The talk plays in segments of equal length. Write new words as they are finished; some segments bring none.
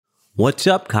What's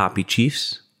up, Copy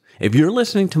Chiefs? If you're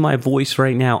listening to my voice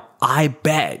right now, I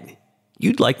bet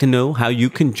you'd like to know how you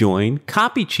can join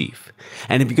Copy Chief.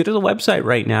 And if you go to the website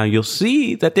right now, you'll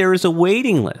see that there is a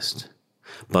waiting list.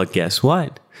 But guess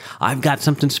what? I've got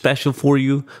something special for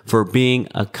you for being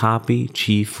a Copy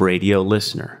Chief Radio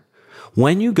listener.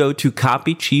 When you go to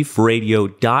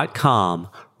copychiefradio.com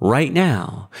right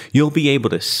now, you'll be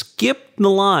able to skip the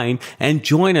line and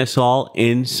join us all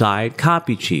inside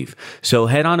Copy Chief. So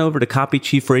head on over to Copy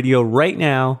Chief Radio right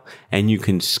now, and you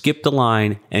can skip the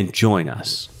line and join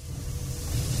us.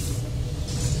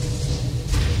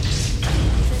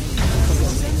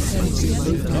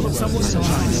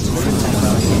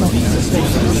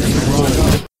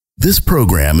 This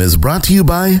program is brought to you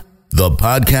by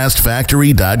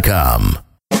thepodcastfactory.com.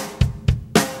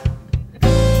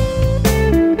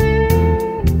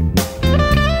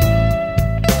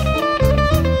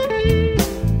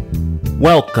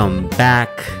 Welcome back,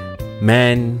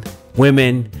 men,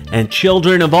 women, and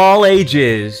children of all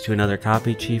ages, to another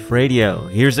Copy Chief Radio.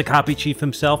 Here's the Copy Chief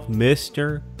himself,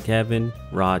 Mr. Kevin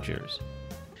Rogers.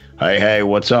 Hey,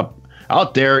 what's up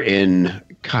out there in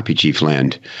Copy Chief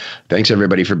land? Thanks,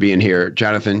 everybody, for being here.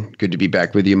 Jonathan, good to be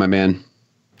back with you, my man.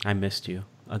 I missed you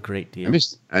a great deal.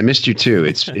 I missed you, too.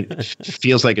 It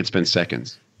feels like it's been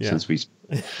seconds since we...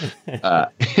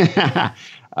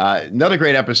 Another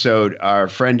great episode. Our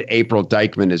friend April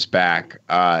Dykman is back.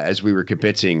 As we were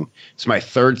kibitzing, it's my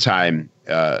third time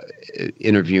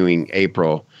interviewing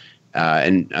April,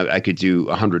 and I could do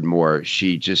 100 more.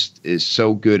 She just is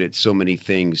so good at so many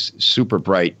things. Super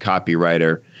bright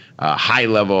copywriter, high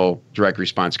level direct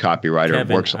response copywriter.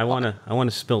 Kevin, I want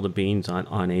to spill the beans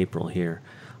on April here.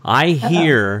 I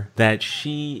hear that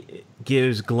she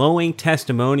gives glowing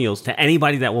testimonials to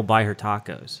anybody that will buy her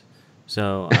tacos.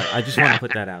 So I just want to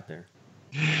put that out there.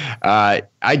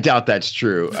 I doubt that's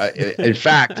true. In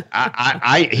fact,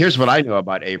 I here's what I know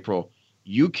about April.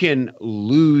 You can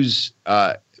lose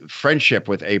friendship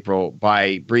with April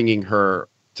by bringing her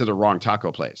to the wrong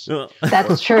taco place.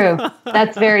 That's true.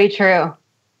 That's very true.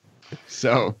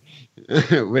 So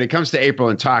when it comes to April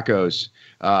and tacos,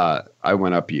 I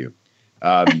went up you.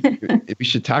 We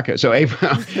should taco. So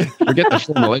April, forget the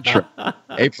formal intro.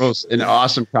 April's an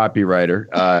awesome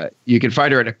copywriter. You can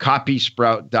find her at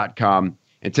copysprout.com.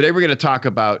 And today we're going to talk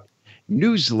about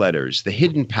newsletters, the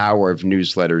hidden power of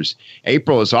newsletters.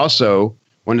 April is also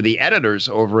one of the editors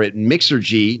over at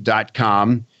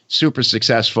mixergy.com. Super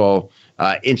successful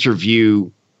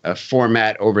interview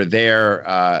format over there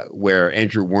where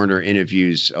Andrew Warner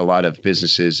interviews a lot of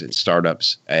businesses and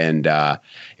startups. And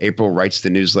April writes the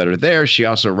newsletter there. She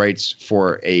also writes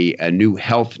for a new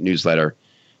health newsletter.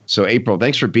 So April,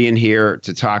 thanks for being here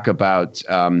to talk about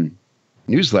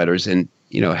newsletters and,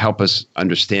 help us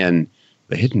understand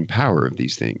the hidden power of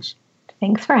these things.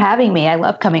 Thanks for having me. I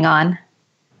love coming on.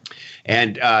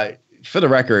 And for the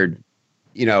record,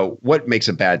 what makes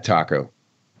a bad taco?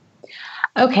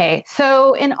 Okay,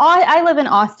 so I live in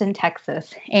Austin,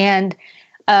 Texas, and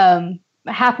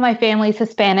half my family's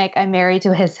Hispanic. I'm married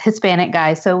to a Hispanic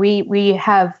guy, so we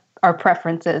have our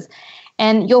preferences.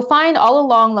 And you'll find all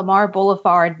along Lamar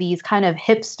Boulevard these kind of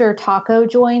hipster taco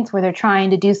joints where they're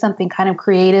trying to do something kind of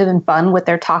creative and fun with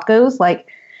their tacos. Like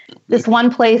this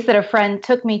one place that a friend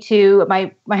took me to,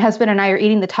 my husband and I are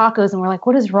eating the tacos, and we're like,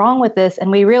 what is wrong with this? And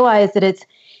we realized that it's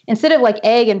instead of like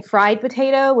egg and fried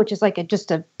potato, which is like just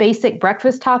a basic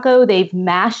breakfast taco, they've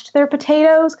mashed their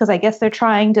potatoes because I guess they're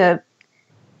trying to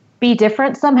be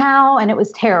different somehow, and it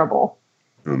was terrible.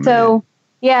 So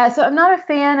I'm not a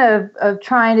fan of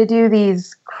trying to do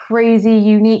these crazy,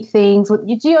 unique things.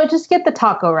 Just get the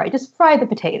taco right. Just fry the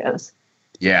potatoes.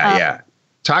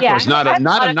 Taco is not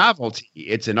a novelty.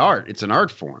 It's an art. It's an art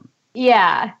form.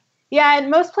 Yeah. Yeah,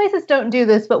 and most places don't do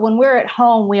this, but when we're at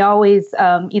home, we always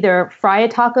either fry a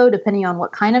taco, depending on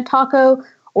what kind of taco,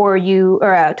 or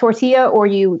a tortilla, or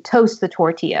you toast the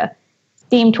tortilla.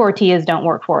 Steamed tortillas don't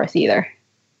work for us either.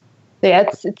 Yeah,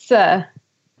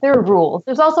 there are rules.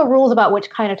 There's also rules about which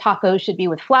kind of tacos should be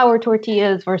with flour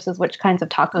tortillas versus which kinds of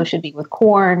tacos should be with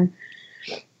corn.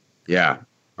 Yeah.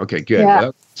 Okay, good. Yeah.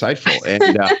 Well, that's insightful.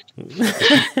 And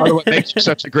part of what makes you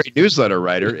such a great newsletter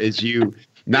writer is you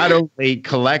not only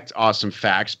collect awesome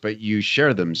facts, but you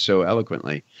share them so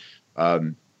eloquently.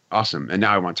 Awesome. And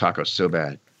now I want tacos so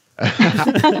bad.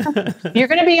 You're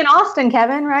going to be in Austin,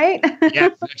 Kevin, right? Yeah,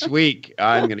 next week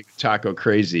I'm going to go taco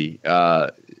crazy.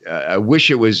 I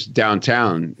wish it was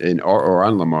downtown or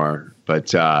on Lamar, but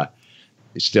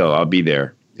still, I'll be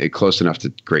there. Close enough to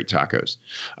great tacos.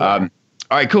 All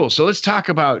right, cool. So let's talk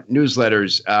about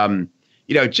newsletters.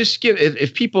 Just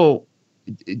if people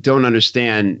don't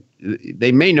understand,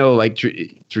 they may know like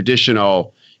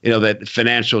traditional that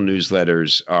financial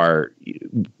newsletters are,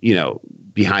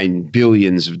 behind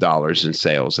billions of dollars in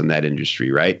sales in that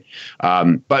industry, right?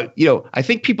 But I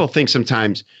think people think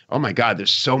sometimes, oh my God,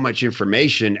 there's so much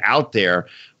information out there.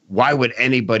 Why would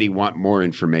anybody want more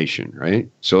information, right?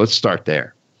 So let's start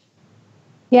there.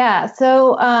 Yeah.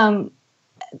 So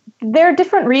there are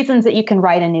different reasons that you can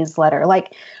write a newsletter.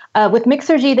 Like with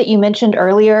Mixergy that you mentioned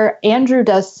earlier, Andrew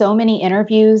does so many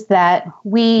interviews that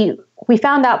we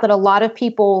found out that a lot of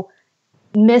people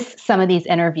miss some of these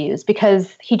interviews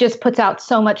because he just puts out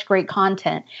so much great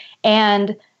content.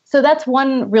 And so that's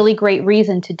one really great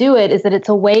reason to do it, is that it's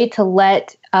a way to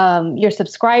let your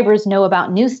subscribers know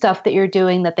about new stuff that you're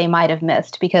doing that they might have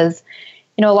missed. Because,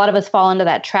 a lot of us fall into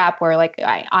that trap where like,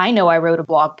 I know I wrote a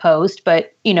blog post,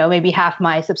 but, maybe half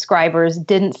my subscribers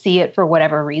didn't see it for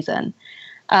whatever reason.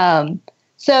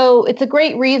 So it's a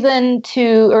great reason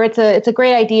it's a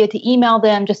great idea to email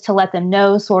them just to let them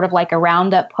know, sort of like a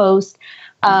roundup post.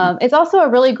 It's also a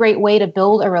really great way to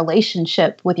build a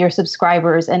relationship with your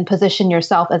subscribers and position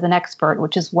yourself as an expert,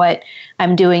 which is what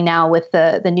I'm doing now with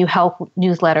the new health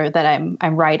newsletter that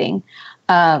I'm writing.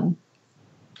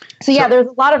 So there's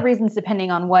a lot of reasons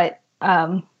depending on what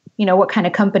kind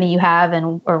of company you have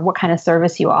or what kind of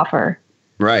service you offer.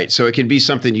 Right. So it can be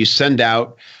something you send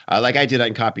out, like I did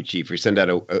on Copy Chief. We send out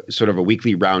a sort of a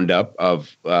weekly roundup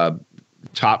of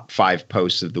top 5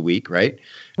 posts of the week, right?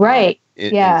 Right.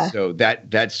 And so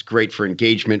that's great for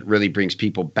engagement, really brings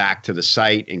people back to the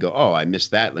site and go, oh, I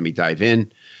missed that. Let me dive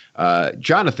in.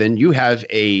 Jonathan, you have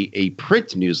a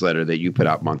print newsletter that you put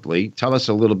out monthly. Tell us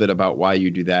a little bit about why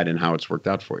you do that and how it's worked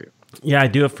out for you. Yeah, I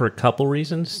do it for a couple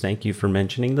reasons. Thank you for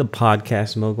mentioning the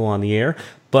podcast mogul on the air.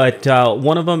 But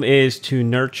one of them is to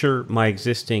nurture my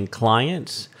existing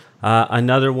clients.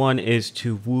 Another one is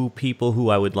to woo people who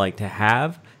I would like to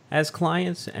have as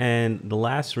clients. And the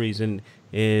last reason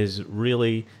is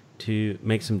really to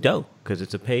make some dough because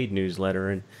it's a paid newsletter.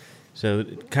 And so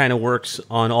it kind of works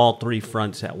on all 3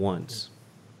 fronts at once.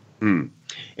 And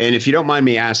if you don't mind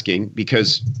me asking,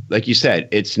 because like you said,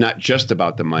 it's not just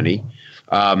about the money.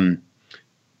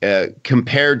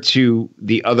 Compared to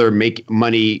the other make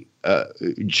money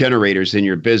generators in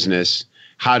your business,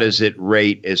 how does it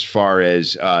rate as far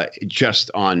as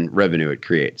just on revenue it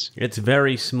creates? It's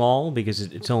very small because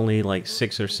it's only like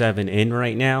 6 or 7 in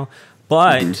right now.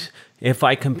 But if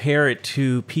I compare it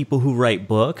to people who write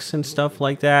books and stuff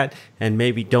like that and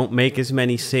maybe don't make as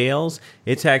many sales,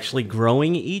 it's actually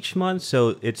growing each month.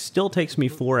 So it still takes me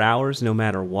 4 hours no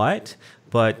matter what.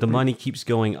 But the money keeps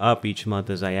going up each month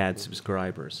as I add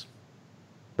subscribers.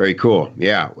 Very cool.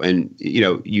 Yeah. And,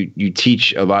 you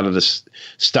teach a lot of this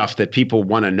stuff that people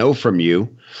want to know from you.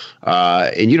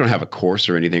 And you don't have a course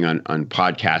or anything on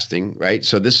podcasting, right?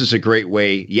 So this is a great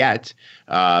way yet.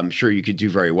 I'm sure you could do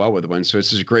very well with one. So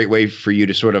this is a great way for you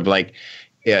to sort of like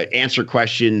answer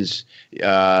questions,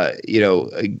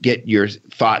 get your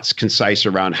thoughts concise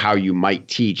around how you might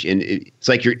teach. And it's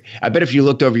like I bet if you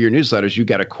looked over your newsletters, you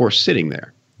got a course sitting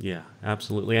there. Yeah,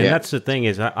 absolutely. And that's the thing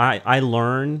is I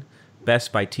learn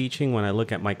best by teaching when I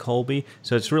look at my Colby.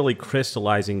 So it's really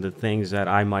crystallizing the things that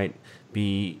I might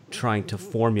be trying to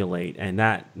formulate. And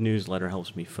that newsletter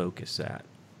helps me focus that.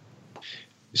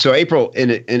 So April,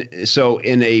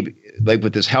 like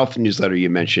with this health newsletter you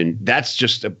mentioned, that's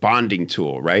just a bonding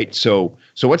tool, right? So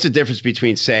what's the difference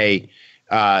between, say,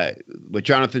 what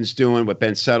Jonathan's doing, what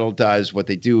Ben Settle does, what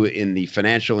they do in the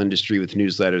financial industry with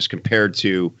newsletters compared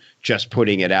to just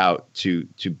putting it out to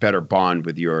better bond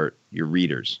with your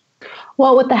readers?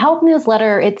 Well, with the health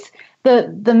newsletter, it's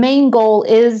the main goal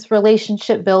is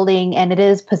relationship building and it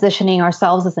is positioning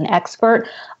ourselves as an expert.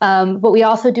 But we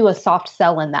also do a soft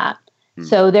sell in that.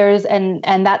 So there's and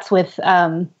that's with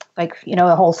a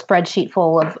whole spreadsheet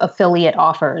full of affiliate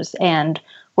offers, and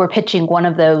we're pitching one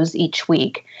of those each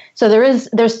week. So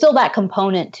there's still that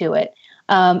component to it.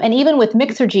 And even with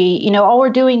Mixergy, all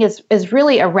we're doing is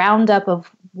really a roundup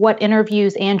of what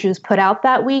interviews Andrew's put out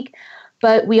that week.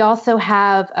 But we also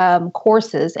have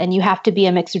courses, and you have to be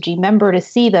a Mixergy member to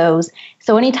see those.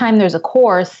 So anytime there's a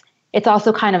course, it's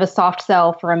also kind of a soft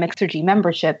sell for a Mixergy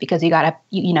membership because we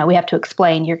have to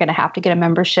explain you're going to have to get a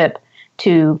membership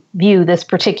to view this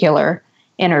particular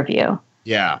interview.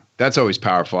 Yeah, that's always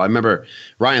powerful. I remember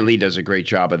Ryan Lee does a great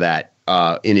job of that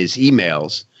in his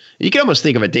emails. You can almost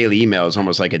think of a daily email as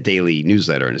almost like a daily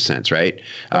newsletter in a sense, right?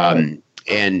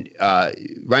 And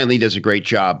Ryan Lee does a great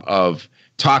job of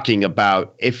talking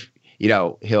about if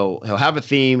he'll have a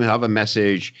theme, he'll have a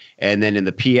message, and then in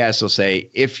the PS he'll say,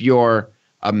 if you're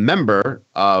a member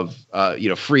of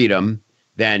Freedom,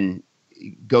 then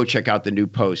go check out the new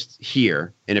post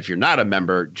here. And if you're not a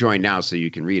member, join now so you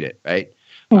can read it. Right.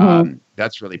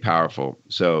 That's really powerful.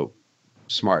 So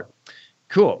smart.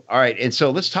 Cool. All right. And so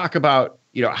let's talk about,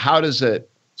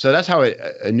 so that's how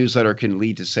a newsletter can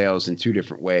lead to sales in two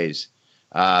different ways.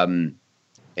 And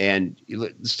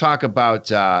let's talk about,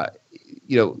 the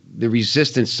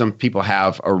resistance some people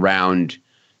have around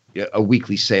a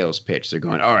weekly sales pitch. They're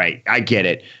going, all right, I get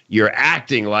it. You're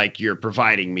acting like you're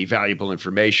providing me valuable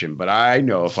information, but I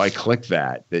know if I click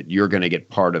that you're going to get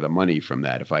part of the money from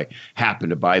that if I happen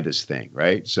to buy this thing,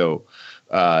 right? So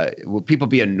will people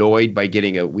be annoyed by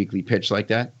getting a weekly pitch like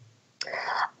that?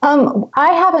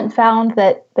 I haven't found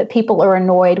that people are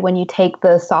annoyed when you take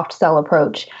the soft sell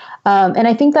approach. And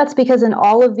I think that's because in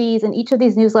each of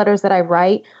these newsletters that I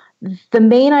write, the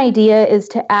main idea is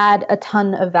to add a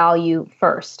ton of value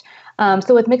first.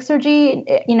 So with Mixergy,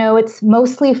 it's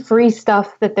mostly free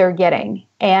stuff that they're getting.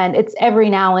 And it's every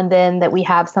now and then that we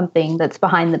have something that's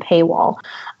behind the paywall.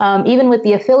 Even with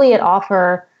the affiliate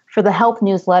offer for the health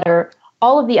newsletter,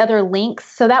 all of the other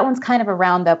links. So that one's kind of a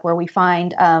roundup where we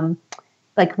find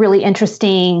like really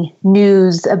interesting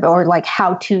news or like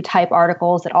how-to type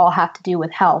articles that all have to do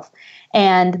with health.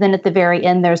 And then at the very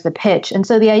end, there's the pitch. And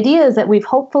so the idea is that we've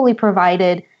hopefully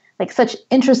provided like such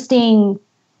interesting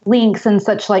links and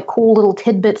such like cool little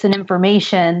tidbits and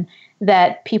information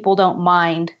that people don't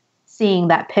mind seeing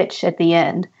that pitch at the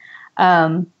end.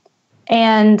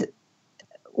 And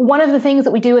one of the things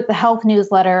that we do with the health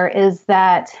newsletter is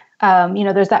that,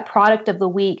 there's that product of the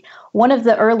week. One of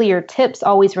the earlier tips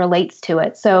always relates to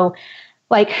it. So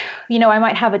like, I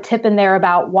might have a tip in there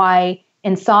about why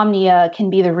insomnia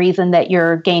can be the reason that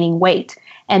you're gaining weight.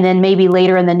 And then maybe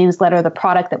later in the newsletter, the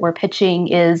product that we're pitching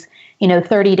is,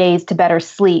 30 days to better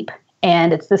sleep.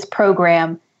 And it's this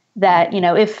program that,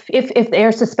 if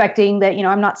they're suspecting that,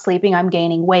 I'm not sleeping, I'm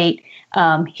gaining weight,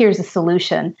 here's a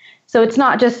solution. So it's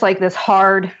not just like this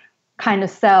hard kind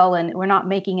of sell, and we're not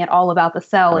making it all about the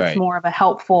sell. Right. It's more of a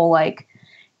helpful, like,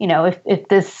 if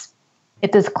this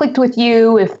clicked with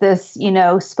you, if this,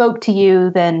 spoke to you,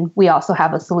 then we also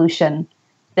have a solution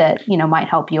that, might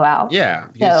help you out. Yeah.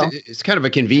 So, it's kind of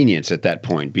a convenience at that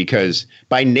point, because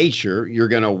by nature, you're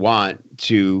going to want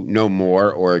to know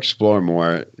more or explore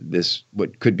more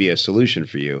what could be a solution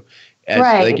for you.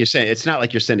 Right. Like you're saying, it's not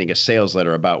like you're sending a sales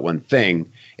letter about one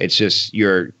thing. It's just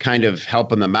you're kind of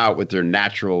helping them out with their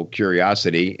natural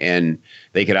curiosity, and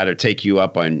they could either take you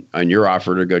up on your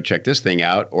offer to go check this thing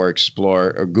out, or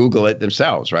explore or Google it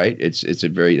themselves, right? It's a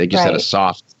very, like you said, a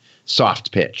soft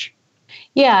pitch.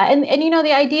 Yeah, and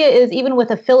the idea is even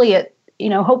with affiliate,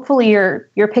 hopefully you're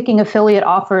picking affiliate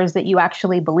offers that you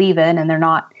actually believe in, and they're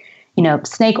not,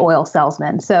 snake oil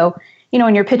salesmen. So,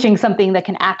 when you're pitching something that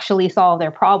can actually solve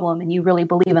their problem and you really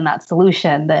believe in that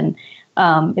solution, then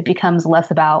it becomes less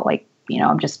about like,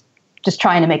 I'm just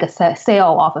trying to make a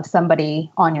sale off of somebody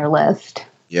on your list.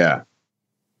 Yeah.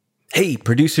 Hey,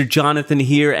 producer Jonathan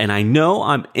here, and I know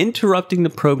I'm interrupting the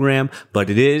program, but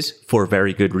it is for a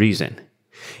very good reason.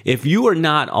 If you are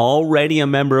not already a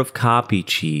member of Copy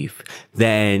Chief,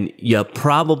 then you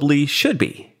probably should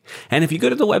be. And if you go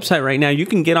to the website right now, you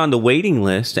can get on the waiting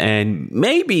list and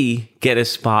maybe get a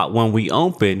spot when we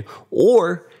open,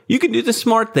 or you can do the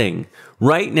smart thing.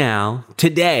 Right now,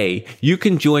 today, you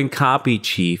can join Copy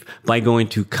Chief by going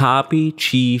to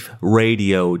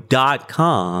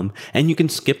copychiefradio.com, and you can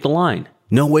skip the line.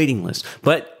 No waiting list.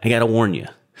 But I gotta warn you,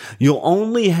 you'll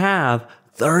only have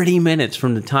 30 minutes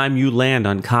from the time you land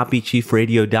on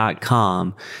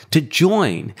copychiefradio.com to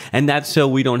join. And that's so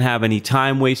we don't have any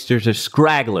time wasters or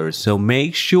scragglers. So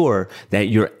make sure that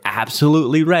you're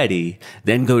absolutely ready.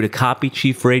 Then go to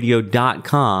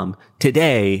copychiefradio.com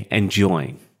today and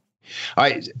join. All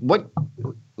right. What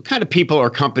kind of people or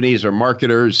companies or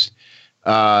marketers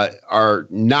are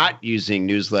not using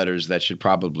newsletters that should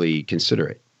probably consider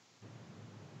it?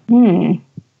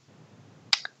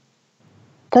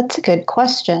 That's a good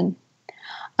question.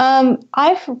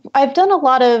 I've done a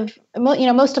lot of,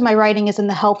 most of my writing is in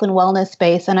the health and wellness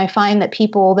space, and I find that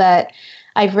people that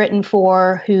I've written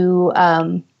for who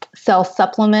sell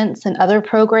supplements and other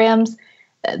programs,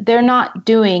 they're not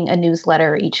doing a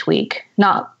newsletter each week.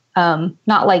 Not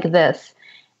like this.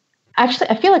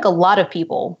 Actually, I feel like a lot of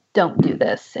people don't do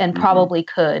this and probably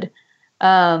could.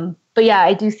 But yeah,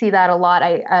 I do see that a lot.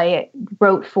 I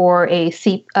wrote for a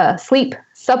sleep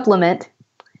supplement.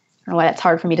 I don't know why that's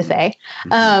hard for me to say.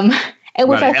 And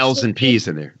which L's and P's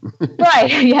in there.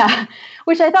 Right, yeah.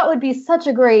 Which I thought would be such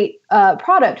a great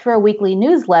product for a weekly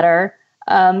newsletter,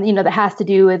 that has to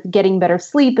do with getting better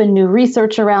sleep and new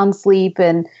research around sleep.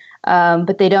 And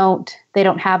but they don't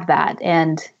have that.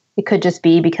 And it could just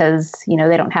be because, they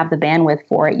don't have the bandwidth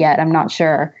for it yet. I'm not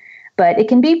sure. But it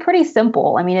can be pretty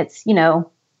simple. I mean, it's,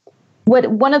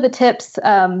 one of the tips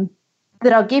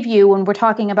that I'll give you when we're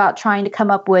talking about trying to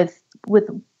come up with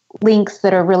links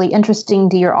that are really interesting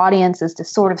to your audience is to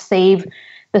sort of save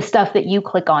the stuff that you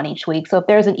click on each week. So if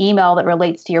there's an email that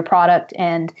relates to your product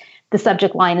and the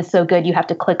subject line is so good, you have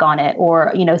to click on it.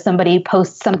 Or, somebody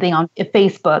posts something on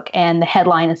Facebook and the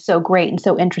headline is so great and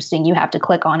so interesting, you have to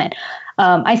click on it.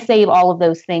 I save all of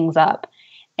those things up.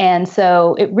 And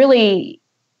so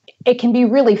it can be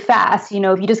really fast.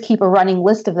 If you just keep a running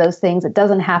list of those things, it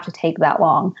doesn't have to take that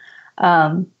long.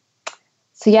 I'm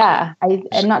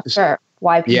not sure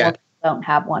why people don't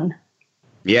have one.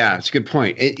 Yeah, it's a good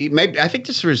point. I think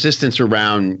this resistance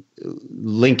around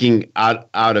linking out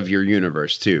of your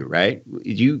universe too, right?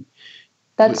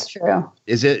 That's true.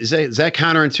 Is that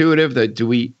counterintuitive? That do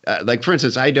we like? For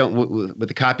instance, I don't with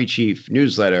the Copy Chief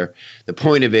newsletter. The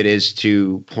point of it is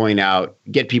to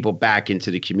get people back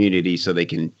into the community so they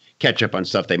can catch up on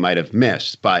stuff they might have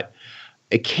missed. But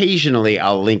occasionally,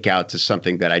 I'll link out to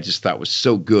something that I just thought was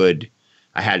so good,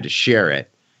 I had to share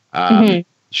it.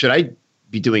 Should I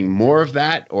be doing more of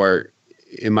that, or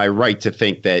am I right to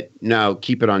think that no,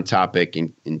 keep it on topic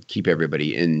and keep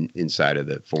everybody inside of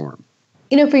the forum?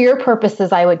 For your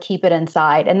purposes, I would keep it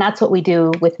inside. And that's what we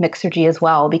do with Mixergy as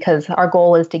well, because our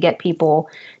goal is to get people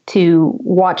to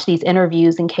watch these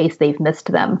interviews in case they've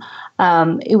missed them.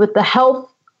 With the health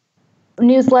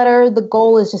newsletter, the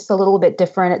goal is just a little bit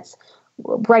different.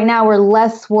 Right now, we're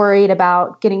less worried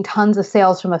about getting tons of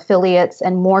sales from affiliates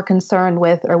and more concerned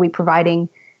with, are we providing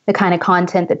the kind of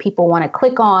content that people want to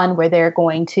click on, where they're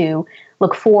going to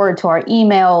look forward to our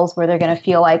emails, where they're going to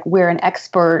feel like we're an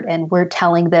expert and we're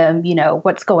telling them,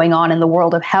 what's going on in the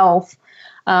world of health.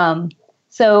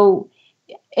 So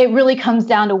it really comes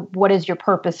down to what is your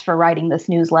purpose for writing this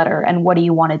newsletter and what do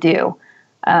you want to do?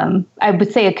 I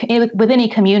would say with any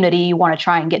community, you want to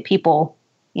try and get people,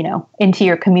 into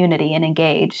your community and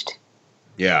engaged.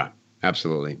 Yeah,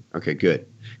 absolutely. Okay, good.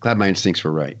 Glad my instincts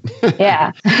were right.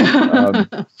 Yeah.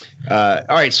 All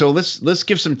right. So let's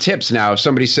give some tips now. If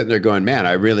somebody's sitting there going, man,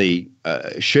 I really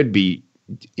should be,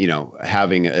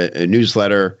 having a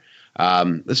newsletter.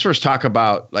 Let's first talk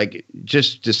about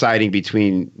just deciding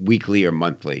between weekly or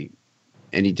monthly.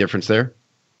 Any difference there?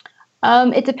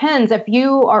 It depends. If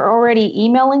you are already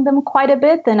emailing them quite a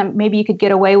bit, then maybe you could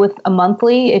get away with a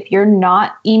monthly. If you're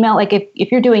not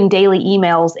if you're doing daily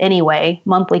emails anyway,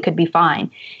 monthly could be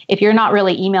fine. If you're not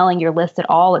really emailing your list at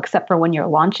all, except for when you're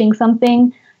launching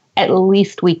something, at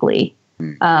least weekly.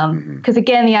 Because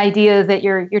again, the idea is that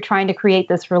you're trying to create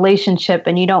this relationship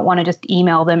and you don't want to just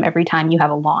email them every time you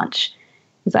have a launch,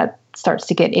 because that starts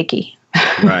to get icky.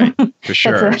 Right. For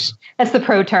sure. That's the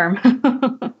pro term.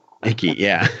 Icky,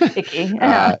 yeah. Icky.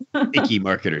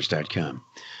 Ickymarketers.com.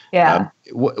 Yeah.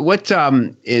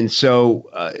 And so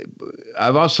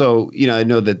I've also, I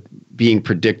know that being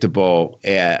predictable,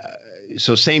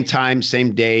 so same time,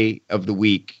 same day of the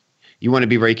week, you want to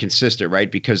be very consistent,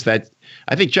 right? Because I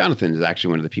think Jonathan is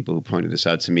actually one of the people who pointed this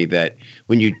out to me, that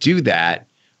when you do that,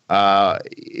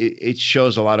 it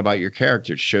shows a lot about your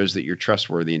character. It shows that you're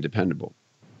trustworthy and dependable.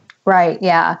 Right.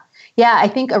 Yeah. Yeah, I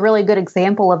think a really good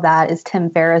example of that is Tim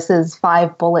Ferriss's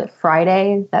 5 Bullet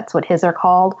Friday. That's what his are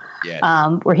called. Yes.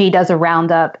 Where he does a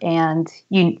roundup, and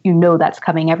you know that's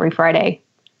coming every Friday.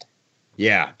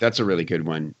 Yeah, that's a really good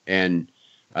one. And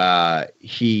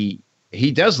he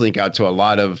does link out to a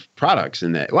lot of products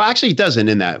in that. Well, actually, he doesn't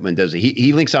in that one, does he?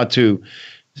 He links out to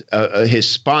his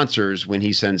sponsors when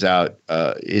he sends out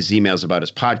his emails about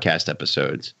his podcast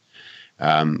episodes.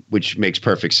 Which makes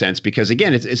perfect sense because,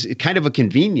 again, it's kind of a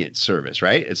convenient service,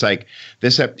 right? It's like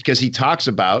this because he talks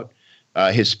about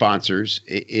his sponsors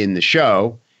in the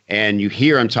show, and you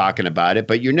hear him talking about it,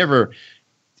 but you're never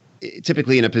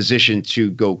typically in a position to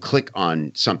go click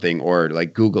on something or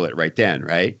Google it right then,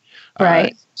 right?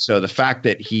 Right. So the fact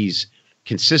that he's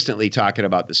consistently talking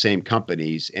about the same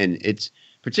companies, and it's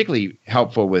particularly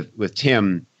helpful with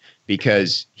Tim,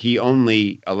 because he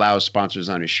only allows sponsors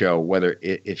on his show, whether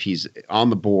if he's on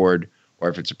the board or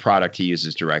if it's a product he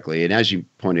uses directly. And as you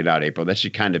pointed out, April, that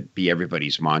should kind of be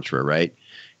everybody's mantra, right?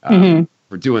 We're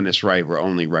doing this right. We're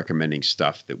only recommending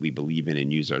stuff that we believe in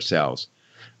and use ourselves.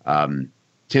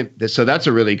 Tim, so that's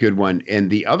a really good one. And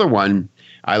the other one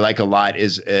I like a lot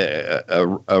is a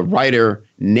writer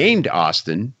named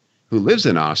Austin, who lives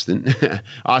in Austin.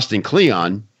 Austin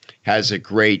Kleon has a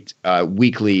great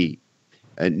weekly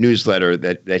newsletter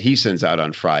that he sends out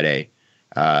on Friday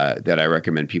that I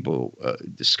recommend people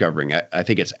discovering. I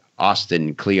think it's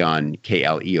Austin Kleon,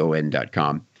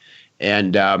 KLEON.com.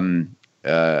 And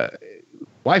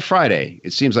why Friday?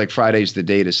 It seems like Friday's the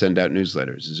day to send out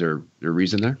newsletters. Is there a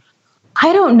reason there?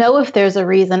 I don't know if there's a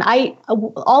reason.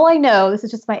 All I know, this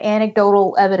is just my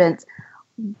anecdotal evidence.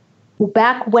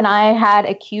 back when I had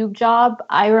a cube job,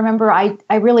 I remember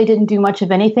I really didn't do much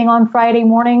of anything on Friday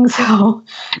mornings.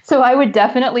 So I would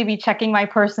definitely be checking my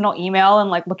personal email and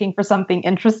like looking for something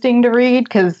interesting to read.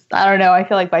 Cause I don't know, I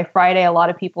feel like by Friday, a lot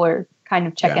of people are kind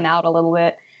of checking out a little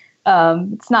bit.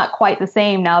 It's not quite the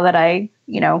same now that I,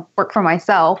 work for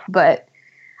myself, but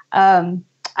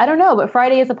I don't know, but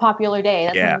Friday is a popular day.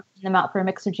 That's when I'm sending them out for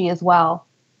Mixergy as well.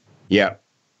 Yeah.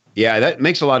 Yeah, that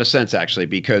makes a lot of sense, actually,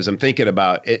 because I'm thinking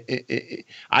about it.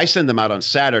 I send them out on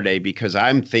Saturday because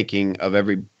I'm thinking of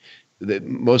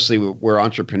mostly we're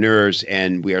entrepreneurs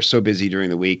and we are so busy during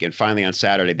the week. And finally on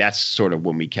Saturday, that's sort of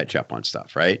when we catch up on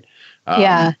stuff, right?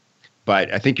 Yeah.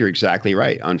 But I think you're exactly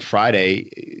right. On Friday,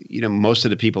 most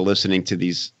of the people listening to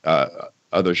these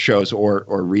other shows or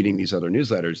reading these other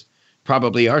newsletters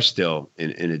probably are still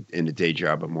in a day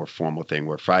job, a more formal thing,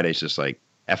 where Friday's just like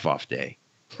F off day.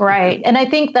 Right. And I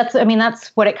think that's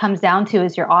what it comes down to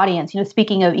is your audience.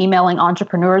 Speaking of emailing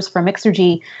entrepreneurs for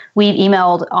Mixergy, we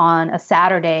emailed on a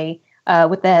Saturday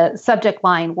with the subject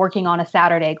line, working on a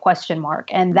Saturday ?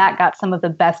 And that got some of the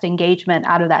best engagement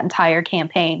out of that entire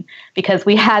campaign because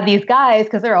we had these guys,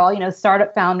 because they're all,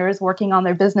 startup founders working on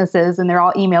their businesses, and they're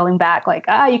all emailing back like,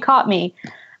 you caught me.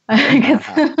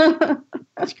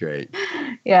 That's great.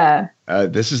 Yeah.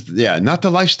 This is, not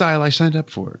the lifestyle I signed up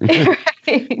for.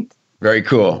 Right. Very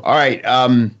cool. All right.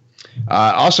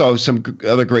 Also, some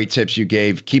other great tips you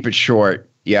gave. Keep it short.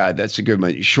 Yeah, that's a good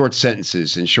one. Short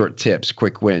sentences and short tips,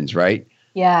 quick wins, right?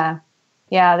 Yeah.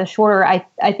 Yeah. The shorter, I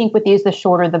think with these, the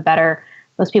shorter, the better.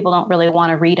 Most people don't really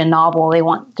want to read a novel. They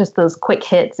want just those quick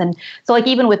hits. And so like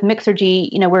even with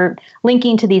Mixergy, we're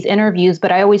linking to these interviews,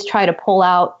 but I always try to pull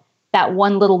out that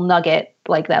one little nugget,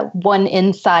 like that one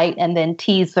insight, and then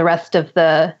tease the rest of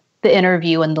the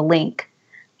interview and the link.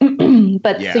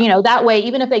 But so, that way,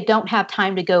 even if they don't have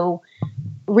time to go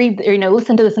read,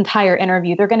 listen to this entire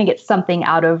interview, they're going to get something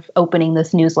out of opening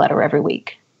this newsletter every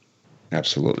week.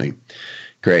 Absolutely.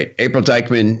 Great. April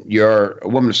Dykman, you're a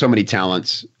woman of so many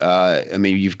talents.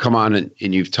 You've come on and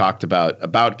you've talked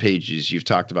about pages. You've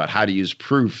talked about how to use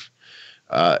proof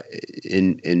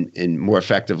in more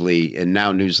effectively, and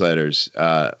now newsletters.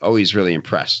 Always really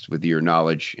impressed with your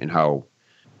knowledge and how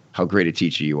great a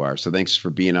teacher you are. So thanks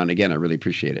for being on again. I really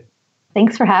appreciate it.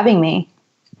 Thanks for having me.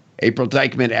 April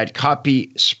Dykman at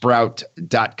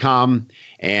copysprout.com.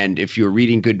 And if you're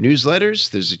reading good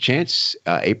newsletters, there's a chance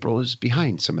April is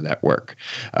behind some of that work.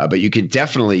 But you can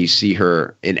definitely see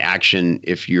her in action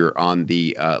if you're on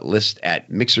the list at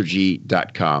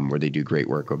mixergy.com, where they do great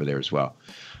work over there as well.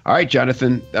 All right,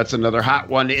 Jonathan, that's another hot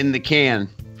one in the can.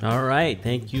 All right.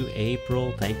 Thank you,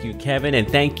 April. Thank you, Kevin. And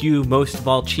thank you, most of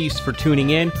all, Chiefs, for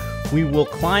tuning in. We will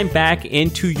climb back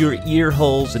into your ear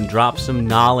holes and drop some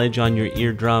knowledge on your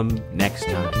eardrum next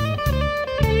time.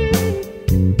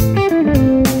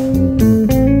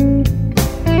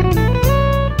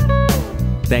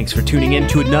 Thanks for tuning in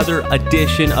to another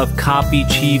edition of Copy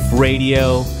Chief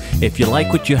Radio. If you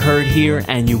like what you heard here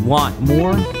and you want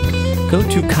more, go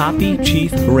to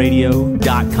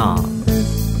copychiefradio.com.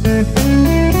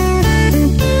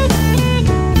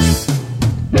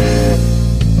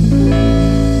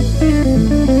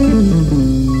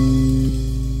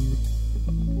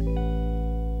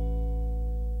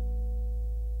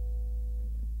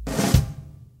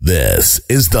 This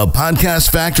is the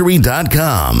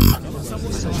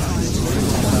podcastfactory.com.